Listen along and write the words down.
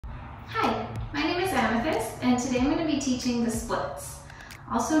Hi, my name is Amethyst, and today I'm going to be teaching the splits,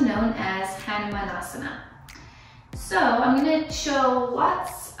 also known as Hanumanasana. So I'm going to show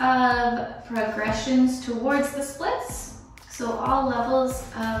lots of progressions towards the splits, so all levels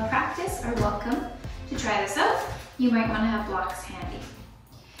of practice are welcome to try this out. You might want to have blocks handy.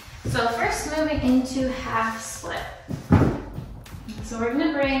 So first, moving into half split. So we're going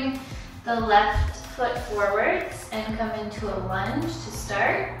to bring the left foot forwards and come into a lunge to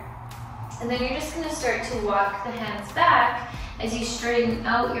start. And then you're just going to start to walk the hands back as you straighten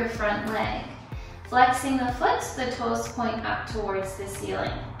out your front leg, flexing the foot so the toes point up towards the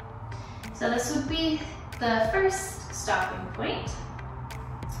ceiling. So this would be the first stopping point.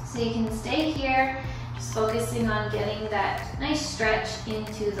 So you can stay here, just focusing on getting that nice stretch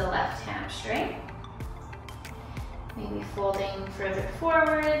into the left hamstring. Maybe folding further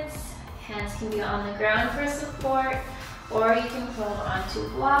forwards. Hands can be on the ground for support, or you can hold onto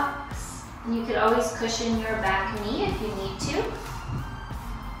blocks. And you could always cushion your back knee if you need to.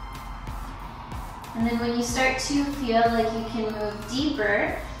 And then when you start to feel like you can move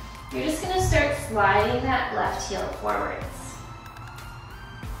deeper, you're just going to start sliding that left heel forwards.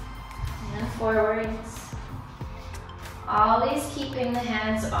 And forwards. Always keeping the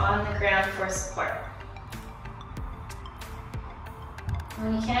hands on the ground for support.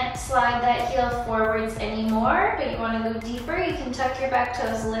 When you can't slide that heel forwards anymore, but you want to go deeper, you can tuck your back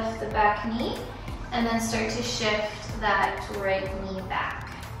toes, lift the back knee, and then start to shift that right knee back.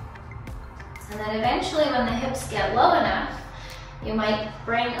 And then eventually when the hips get low enough, you might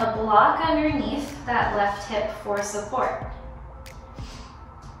bring a block underneath that left hip for support.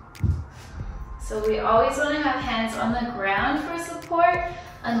 So we always want to have hands on the ground for support,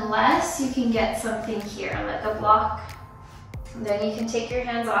 unless you can get something here, like a block. And then you can take your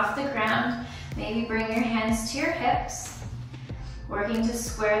hands off the ground, maybe bring your hands to your hips, working to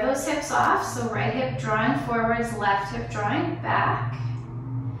square those hips off. So right hip drawing forwards, left hip drawing back.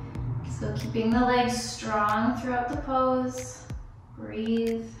 So keeping the legs strong throughout the pose.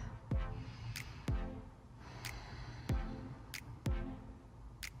 Breathe.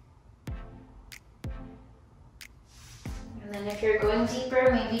 And then if you're going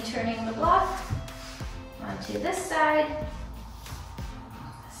deeper, maybe turning the block onto this side.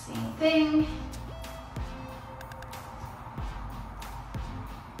 Same thing.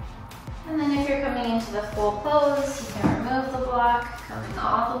 And then if you're coming into the full pose, you can remove the block, coming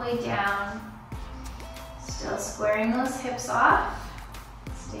all the way down. Still squaring those hips off,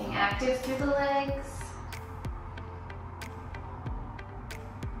 staying active through the legs.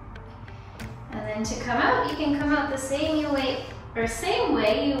 And then to come out, you can come out the same way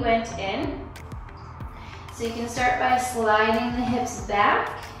you went in. So you can start by sliding the hips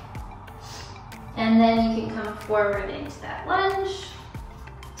back, and then you can come forward into that lunge,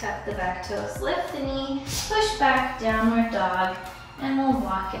 tuck the back toes, lift the knee, push back, downward dog, and we'll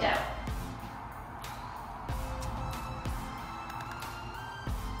walk it out.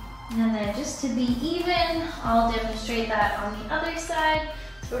 And then just to be even, I'll demonstrate that on the other side.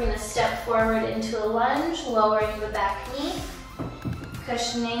 So we're going to step forward into a lunge, lowering the back knee,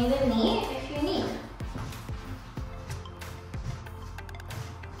 cushioning the knee if you need.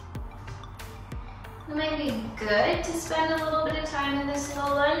 It might be good to spend a little bit of time in this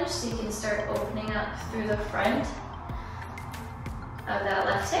little lunge so you can start opening up through the front of that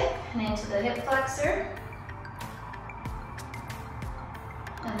left hip and into the hip flexor.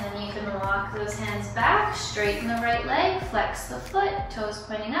 And then you can walk those hands back, straighten the right leg, flex the foot, toes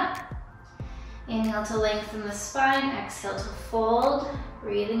pointing up. Inhale to lengthen the spine, exhale to fold,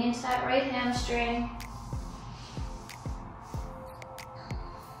 breathing into that right hamstring.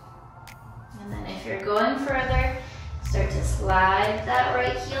 And then if you're going further, start to slide that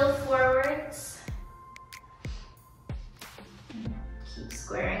right heel forwards. Keep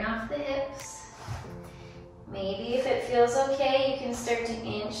squaring off the hips. Maybe if it feels okay, you can start to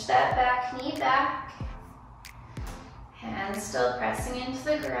inch that back knee back. Hands still pressing into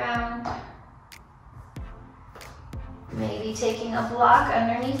the ground. Maybe taking a block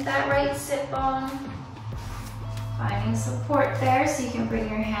underneath that right sit bone. Finding support there so you can bring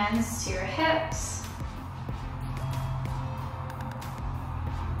your hands to your hips.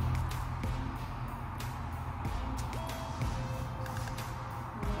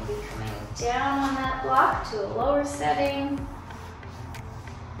 Maybe coming down on that block to a lower setting.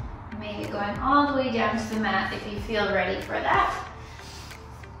 Maybe going all the way down to the mat if you feel ready for that.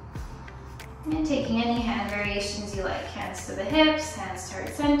 And taking any hand variations you like. Hands to the hips, hands to heart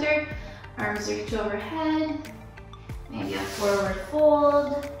center, arms reach overhead. Maybe a forward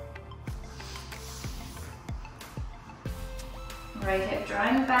fold. Right hip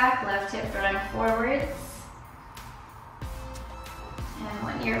drawing back, left hip drawing forwards. And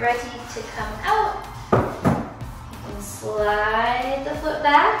when you're ready to come out, you can slide the foot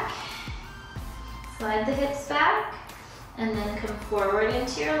back, slide the hips back, and then come forward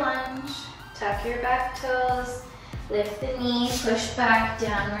into your lunge. Tuck your back toes, lift the knee, push back,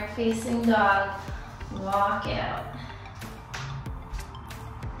 downward facing dog, walk out.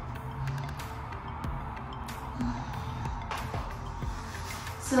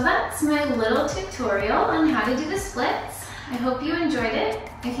 So that's my little tutorial on how to do the splits. I hope you enjoyed it.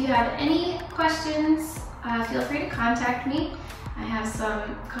 If you have any questions, feel free to contact me. I have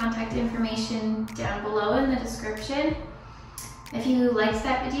some contact information down below in the description. If you liked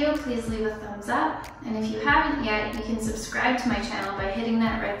that video, please leave a thumbs up. And if you haven't yet, you can subscribe to my channel by hitting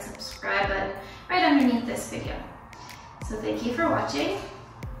that red subscribe button right underneath this video. So thank you for watching.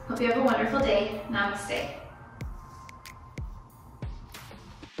 Hope you have a wonderful day. Namaste.